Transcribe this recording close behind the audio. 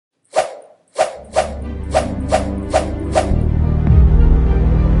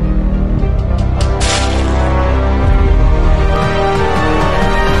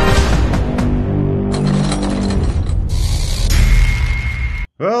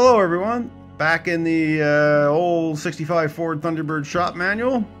Well, hello everyone. Back in the old 65 Ford Thunderbird shop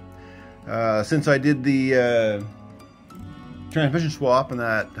manual. Since I did the transmission swap in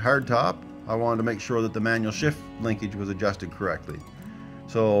that hardtop, I wanted to make sure that the manual shift linkage was adjusted correctly.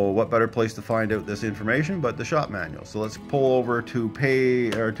 So what better place to find out this information but the shop manual. So let's pull over to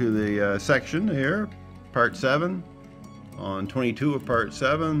the section here, part 7, on 22 of part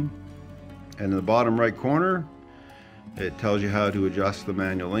 7, and in the bottom right corner it tells you how to adjust the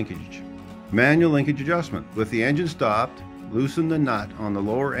manual linkage. Manual linkage adjustment. With the engine stopped, loosen the nut on the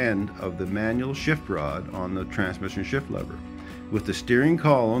lower end of the manual shift rod on the transmission shift lever. With the steering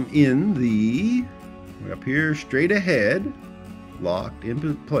column in the, up here, straight ahead, locked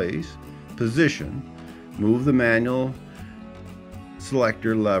into place, position, move the manual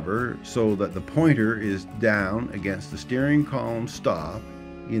selector lever so that the pointer is down against the steering column stop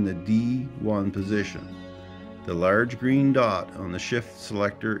in the D1 position. The large green dot on the shift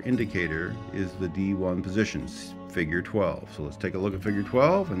selector indicator is the D1 position, figure 12. So let's take a look at figure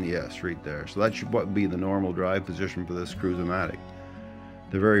 12, and yes, right there. So that should what be the normal drive position for this cruise-o-matic.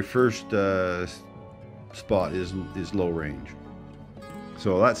 The very first spot is low range.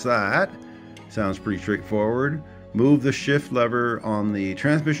 So that's that. Sounds pretty straightforward. Move the shift lever on the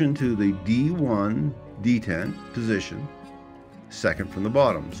transmission to the D1 detent position, second from the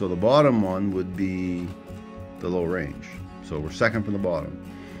bottom. So the bottom one would be the low range. So we're second from the bottom.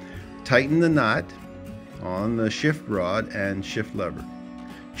 Tighten the nut on the shift rod and shift lever.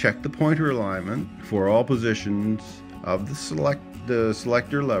 Check the pointer alignment for all positions of the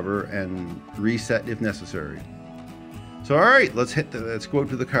selector lever and reset if necessary. So all right, let's go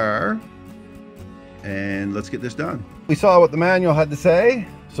to the car and let's get this done. We saw what the manual had to say.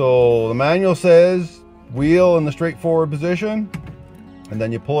 So the manual says wheel in the straightforward position, and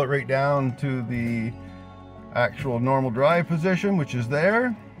then you pull it right down to the actual normal drive position, which is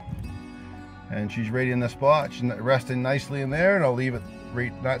there, and she's right in the spot. She's resting nicely in there, and I'll leave it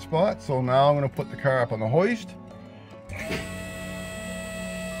right in that spot. So now I'm going to put the car up on the hoist.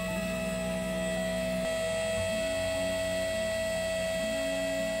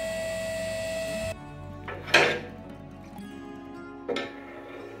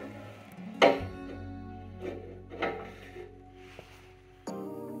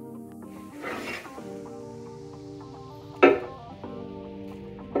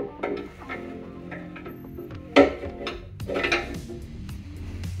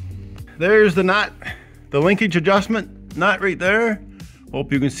 There's the nut, the linkage adjustment nut right there.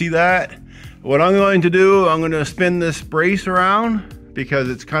 Hope you can see that. What I'm going to do, I'm going to spin this brace around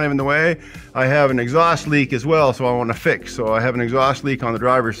because it's kind of in the way. I have an exhaust leak as well, so I want to fix. So I have an exhaust leak on the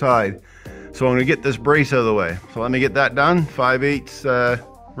driver's side. So I'm going to get this brace out of the way. So let me get that done. 5/8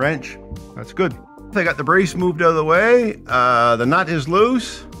 wrench. That's good. I got the brace moved out of the way. The nut is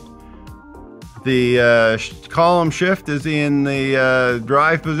loose. The column shift is in the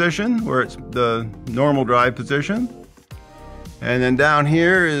drive position, where it's the normal drive position. And then down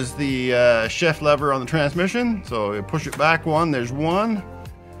here is the shift lever on the transmission. So you push it back one, there's one.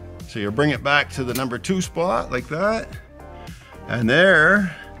 So you bring it back to the number 2 spot like that. And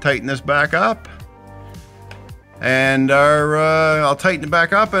there, tighten this back up. And I'll tighten it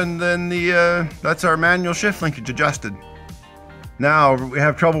back up, and then that's our manual shift linkage adjusted. Now, we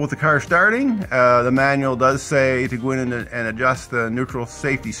have trouble with the car starting. The manual does say to go in and adjust the neutral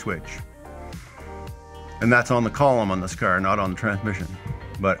safety switch. And that's on the column on this car, not on the transmission.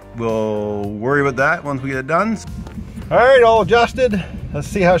 But we'll worry about that once we get it done. All right, all adjusted. Let's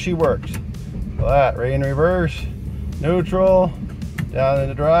see how she works. So that, right in reverse, neutral, down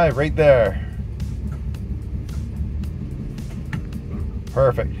into drive, right there.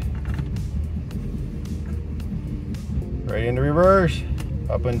 Perfect. Right into reverse,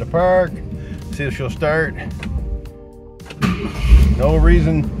 up into park. See if she'll start. No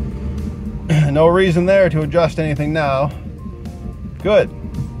reason there to adjust anything now. Good.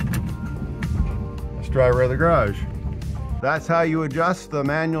 Let's drive her out of the garage. That's how you adjust the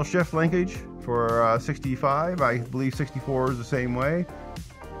manual shift linkage for 65. I believe 64 is the same way,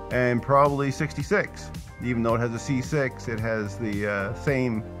 and probably 66. Even though it has a C6, it has the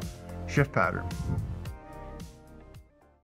same shift pattern.